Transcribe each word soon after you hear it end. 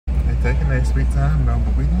next week time though,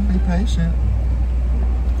 but we gonna be patient.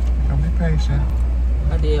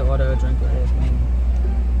 I did order a drink last minute.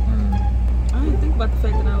 I didn't think about the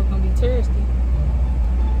fact that I was gonna be thirsty.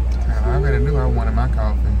 I already knew I wanted my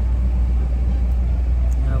coffee.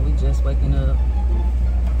 No, we just waking up.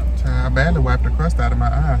 I badly wiped the crust out of my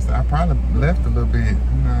eyes. So I probably left a little bit.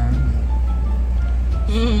 I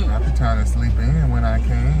be trying to sleep in when I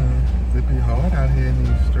can. It be hard out here in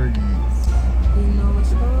these streets. You know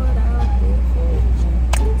it's hard out here for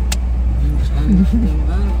you. I'm trying to get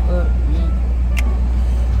money up.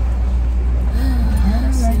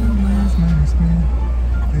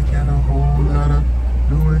 They got a whole lot of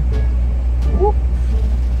doing. Whoop.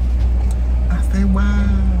 I say wow.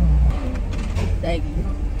 Thank you.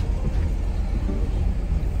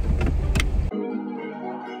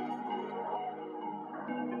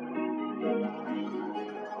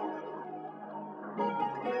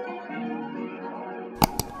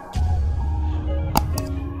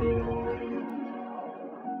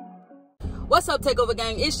 What's up, Takeover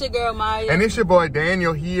gang? It's your girl Maya. And it's your boy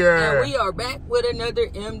Daniel here. And we are back with another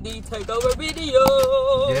MD Takeover video.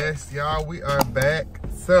 Yes, y'all, we are back.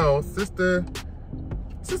 So, sister,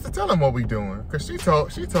 tell them what we doing. Cause she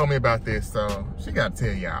told me about this, so she gotta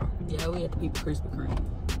tell y'all. Yeah, we had to eat Krispy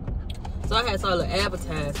Kreme. So I had saw the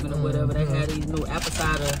advertisement or whatever. They had these new apple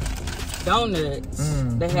cider donuts.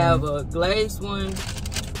 They have a glazed one,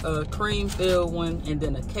 a cream filled one, and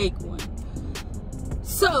then a cake one.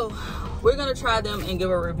 So we're gonna try them and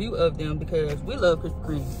give a review of them because we love Krispy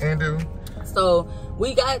Kreme. And do. So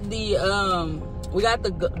we got the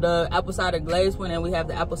apple cider glazed one, and we have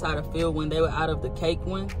the apple cider filled one. They were out of the cake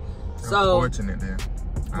one. So fortunate then.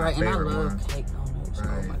 Right, and I love cake donuts.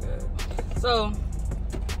 Right. Oh my god. So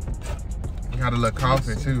you got a little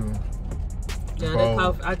coffee too. Yeah, that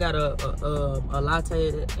coffee. I got a latte,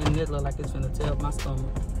 and it look like it's gonna tear up my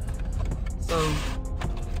stomach. So.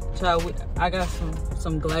 I got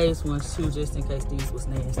some glazed ones too, just in case these was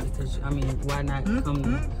nasty. Cause I mean, why not come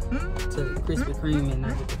to Krispy Kreme and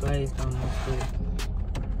not get the glazed donuts too?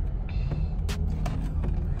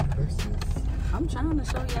 I'm trying to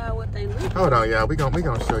show y'all what they look like. Hold on, y'all. We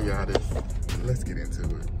gonna show y'all this. Let's get into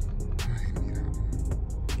it.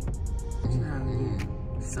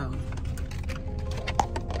 So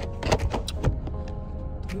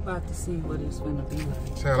we about to see what it's gonna be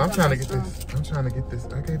like. Child, I'm trying to get this.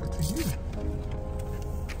 I gave it to you.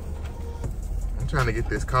 I'm trying to get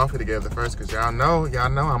this coffee together first, cause y'all know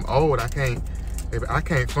I'm old. I can't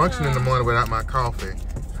function in the morning without my coffee.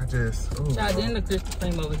 Child, then the Krispy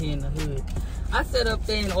Kreme over here in the hood. I sat up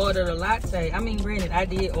there and ordered a latte. I mean, granted, I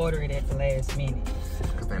did order it at the last minute.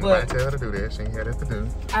 Cause ain't nobody tell her to do that. She ain't had that to do.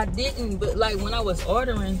 I didn't, but like when I was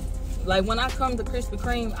ordering, like when I come to Krispy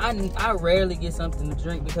Kreme, I rarely get something to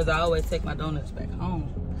drink because I always take my donuts back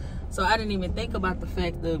home. So I didn't even think about the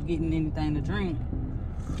fact of getting anything to drink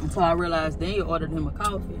until I realized Daniel ordered him a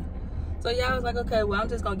coffee. So yeah, I was like, okay, well, I'm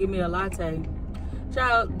just gonna give me a latte.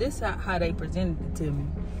 Child, this is how they presented it to me.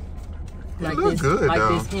 Like it looks good, like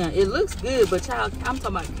though. This here. It looks good, but child, I'm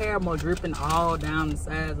talking about caramel dripping all down the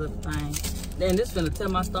sides of the thing. Then this finna tear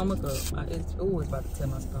my stomach up. It's about to tear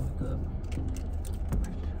my stomach up.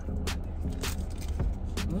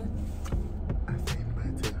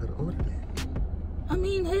 I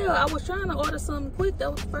mean, hell, I was trying to order something quick.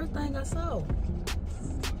 That was the first thing I saw.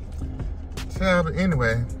 Child, but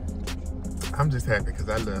anyway, I'm just happy because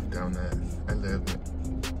I love donuts. I love it.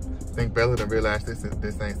 I think Bella done realized this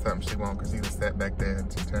ain't something she wants because she just sat back there and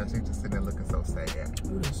she just sitting there looking so sad.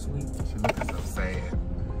 Ooh, that's sweet. She looking so sad.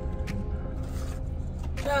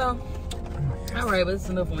 So, all right, but it's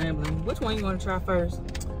enough rambling. Which one you want to try first?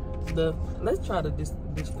 Let's try this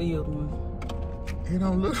filled one. It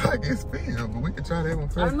don't look like it's filled, but we can try that one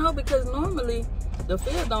first. I know, because normally the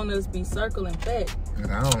filled donuts be circling fat. But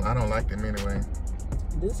I don't like them anyway.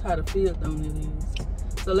 This is how the filled donut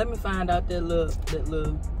is. So let me find out that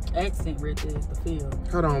little accent right there is the filled.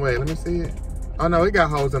 Hold on, wait, let me see it. Oh no, it got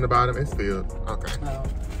holes on the bottom. It's filled. Okay. Oh.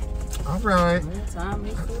 All right. Time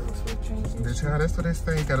is Child, that's what they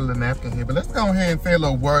say. Got a little napkin here. But let's go ahead and say a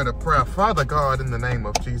little word of prayer. Father God, in the name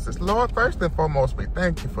of Jesus. Lord, first and foremost, we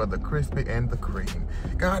thank you for the crispy and the cream.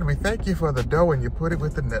 God, we thank you for the dough and you put it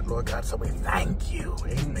with the nut, Lord God. So we thank you.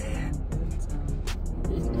 Amen.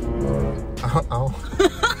 Uh-oh.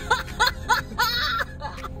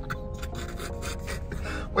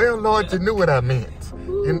 Well, Lord, you knew what I meant.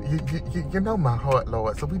 You know my heart,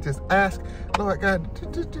 Lord. So we just ask, Lord God,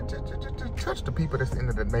 touch the people that's in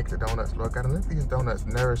there that make the donuts, Lord God, and let these donuts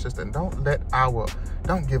nourish us, and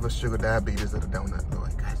don't give us sugar diabetes of the donut,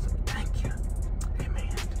 Lord God. So thank you. Amen.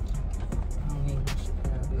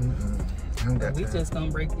 We just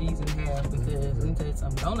gonna break these in half because let me tell you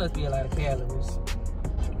something. Donuts be a lot of calories.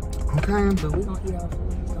 Okay. But we gonna eat all 4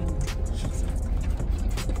 of these donuts.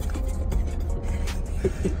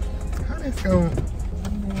 How this go?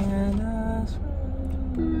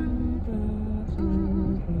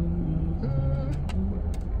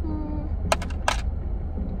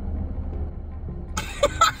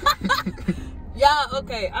 Yeah,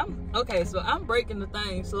 okay. So I'm breaking the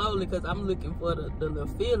thing slowly because I'm looking for the little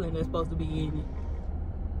feeling that's supposed to be in it.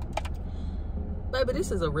 Baby,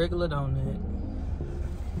 this is a regular donut.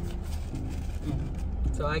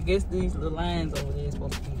 So I guess these little lines over there is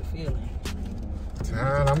supposed to be the feeling.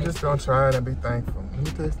 Child, I'm just gonna try it and be thankful. Let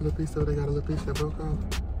me taste a little piece so they got a little piece that broke off.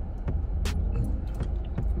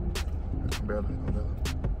 Barely.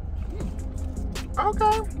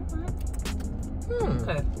 Okay.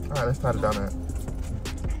 Okay. Alright, let's try the donut.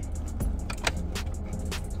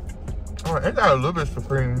 Alright, it got a little bit of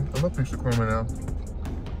cream, a little piece of cream in there.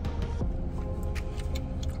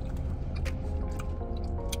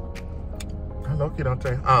 I low-key don't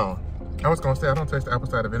taste, I was gonna say I don't taste the apple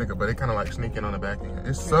cider vinegar, but it kind of like sneak in on the back end.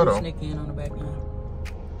 It's subtle. Sneak in on the back end.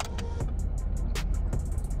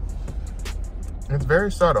 It's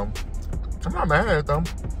very subtle. I'm not mad at it though.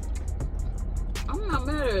 I'm not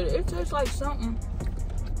mad at it. It tastes like something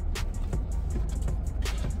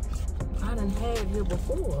I done had here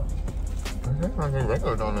before. It tastes like a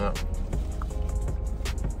regular donut.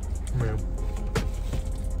 Yeah.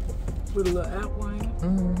 With a little apple in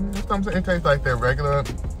it. That's what I'm saying. It tastes like that regular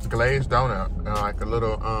glazed donut, like a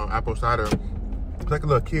little apple cider. It's like a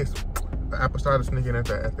little kiss. The apple cider sneaking at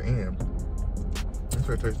the end. That's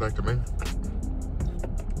what it tastes like to me.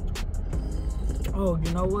 Oh,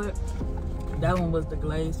 you know what? That one was the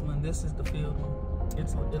glazed one. This is the filled one.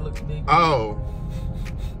 It looks big. Oh,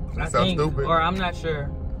 that's so stupid. Or I'm not sure.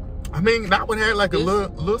 I mean, that one had like a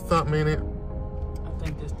little something in it. I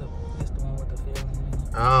think this the one with the filling in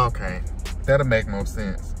it. Oh, okay, that'll make more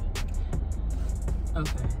sense.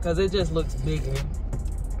 Okay, because it just looks bigger.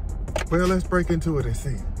 Well, let's break into it and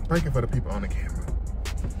see. Break it for the people on the camera.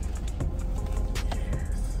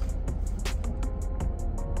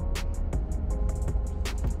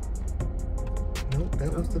 Nope,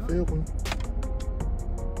 that was the filled one.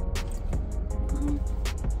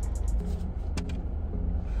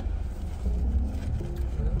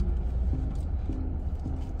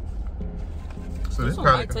 So this this one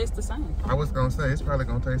probably might taste the same. I was gonna say it's probably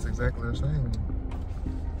gonna taste exactly the same.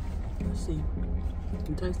 Let's see.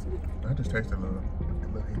 You tasted it? I just tasted a little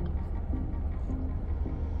heat.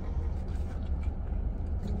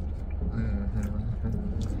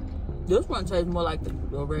 This one tastes more like the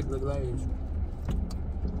regular glaze.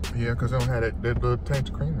 Yeah, because it don't have that little taint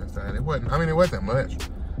of cream inside. It wasn't much.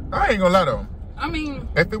 I ain't gonna lie though. I mean,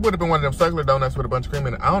 if it would have been one of them circular donuts with a bunch of cream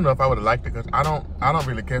in it, I don't know if I would have liked it because I don't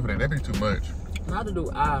really care for that. That'd be too much. Neither do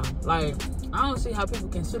I. Like, I don't see how people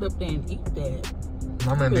can sit up there and eat that.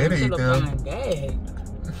 My man did eat them.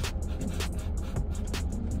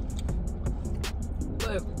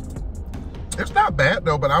 But it's not bad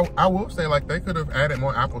though, but I will say like they could have added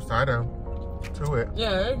more apple cider to it.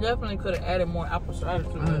 Yeah, they definitely could have added more apple cider to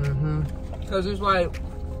it. Because it's like,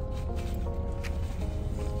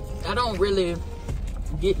 I don't really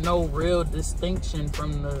get no real distinction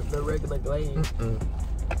from the regular glaze.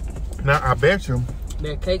 Now, I bet you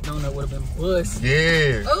that cake donut would have been bust.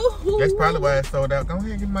 Yeah. Ooh. That's probably why it sold out. Go ahead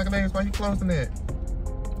and give me my glaze while you closing it.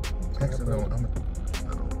 Actually, no,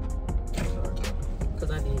 because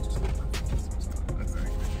I did just leave my face.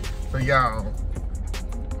 So, y'all,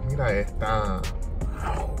 mira esta.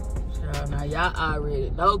 Now, y'all already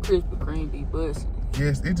know Krispy Kreme be busting.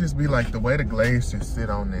 Yes, it just be like the way the glaze just sit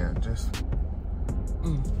on there. Just,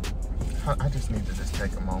 I just need to just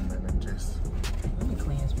take a moment and just. Let me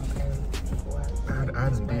cleanse my palate before I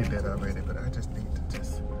done did that already, but I just need to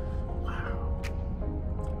just, wow.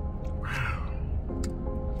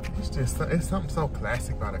 It's something so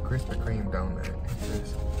classic about a Krispy Kreme donut. It's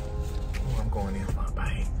just, oh, I'm going in for a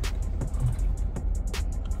bite.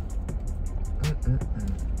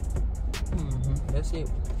 That's it.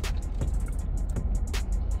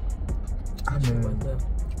 I mean,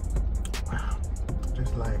 wow,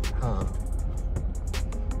 just like, huh?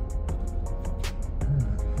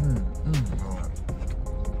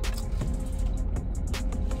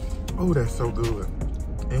 Oh, that's so good.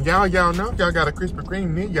 And y'all know if y'all got a Krispy Kreme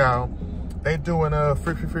near y'all, they doing a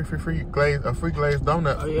free glazed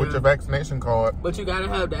donut with your vaccination card. But you gotta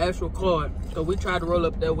have the actual card. So we tried to roll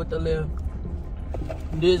up there with the little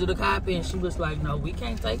digital copy, and she was like, "No, we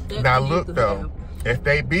can't take that." Now look though, if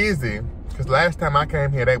they busy, because last time I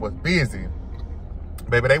came here they was busy.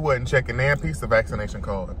 Baby, they wasn't checking their piece of vaccination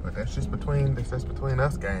card, but that's just between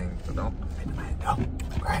us, gang. So don't let anybody know,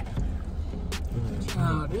 right?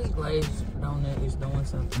 Oh, this glazed donut is doing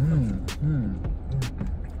something.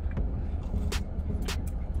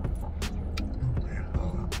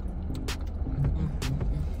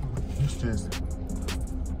 It's just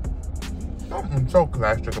something so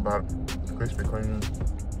classic about Krispy Kreme.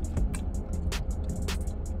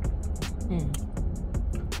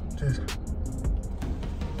 Just,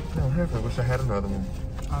 I wish I had another one.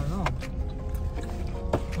 I know.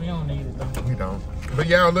 We don't need it though. We don't. But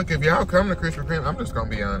y'all, look, if y'all come to Krispy Kreme, I'm just gonna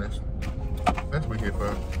be honest. That's what we here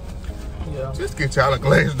for. Yeah. Just get y'all a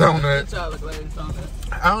glazed donut. Get y'all a glazed donut.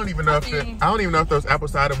 I don't even know if those apple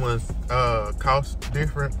cider ones cost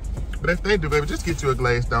different. But if they do, baby, just get you a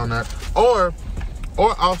glazed donut. Or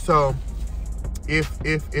also,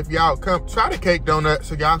 if y'all come, try the cake donut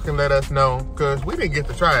so y'all can let us know, because we didn't get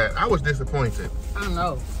to try it. I was disappointed. I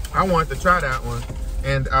know. I wanted to try that one,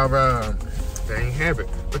 and they ain't have it.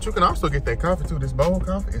 But you can also get that coffee too. This bowl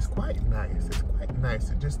coffee is quite nice. It's quite nice.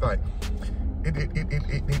 It just like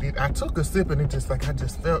I took a sip and it just like I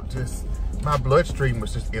just felt my bloodstream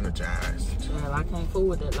was just energized. Well, I can't fool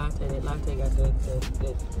with that latte. That latte got that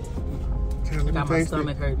got my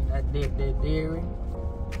stomach hurting. That dairy.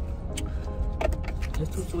 It's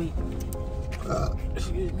too sweet.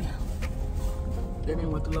 Excuse me. That ain't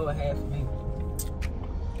what the lower half of me.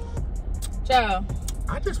 Ciao.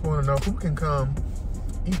 I just want to know who can come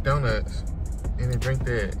eat donuts and then drink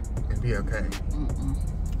that and be okay.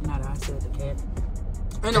 Not I said the cat.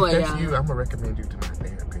 Anyway, if that's you, I'm gonna recommend you to my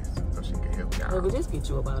therapist so she can help y'all. Well, but just get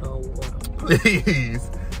you a bottle of water. Please.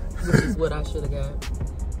 This is what I should have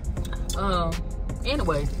got.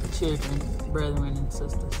 Anyway, children, brethren, and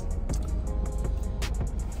sisters.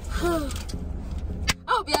 I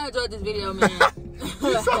hope y'all enjoyed this video, man.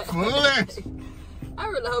 You're so foolish. I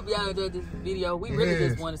really hope y'all enjoyed this video. We really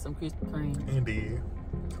just wanted some Krispy Kreme. Indeed.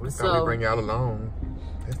 We thought we'd bring y'all along.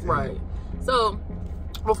 Right. So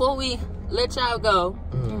before we let y'all go,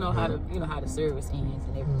 you know how the service ends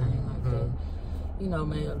and everything like that. You know,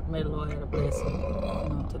 may the Lord have a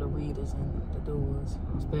blessing, to the readers and the doers,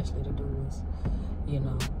 especially the doers.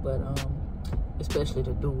 But especially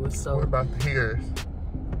the doers. So what about the hearers?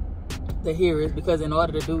 The hearers, because in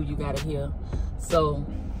order to do, you gotta hear. So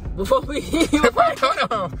before we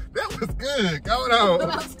hold on, that was good. Going on. What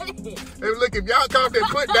I'm saying. Hey, look, if y'all come there,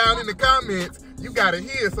 put down in the comments, you gotta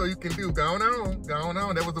hear so you can do. Going on.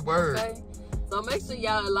 That was a word. Okay. So make sure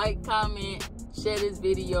y'all like, comment, share this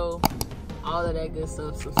video, all of that good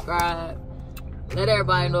stuff. Subscribe. Let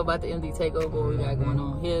everybody know about the MD Takeover, what we got going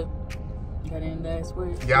on here. Got any last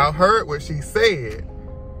words? Y'all heard what she said.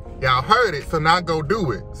 Y'all heard it, so now go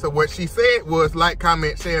do it. So what she said was like,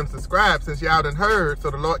 comment, share, and subscribe, since y'all done heard,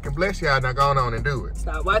 so the Lord can bless y'all. Now go on and do it.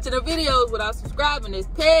 Stop watching the videos without subscribing. It's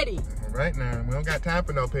petty. All right now, we don't got time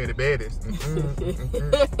for no petty baddies.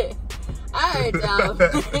 All right, y'all.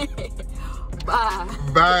 Bye.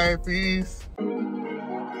 Bye, peace.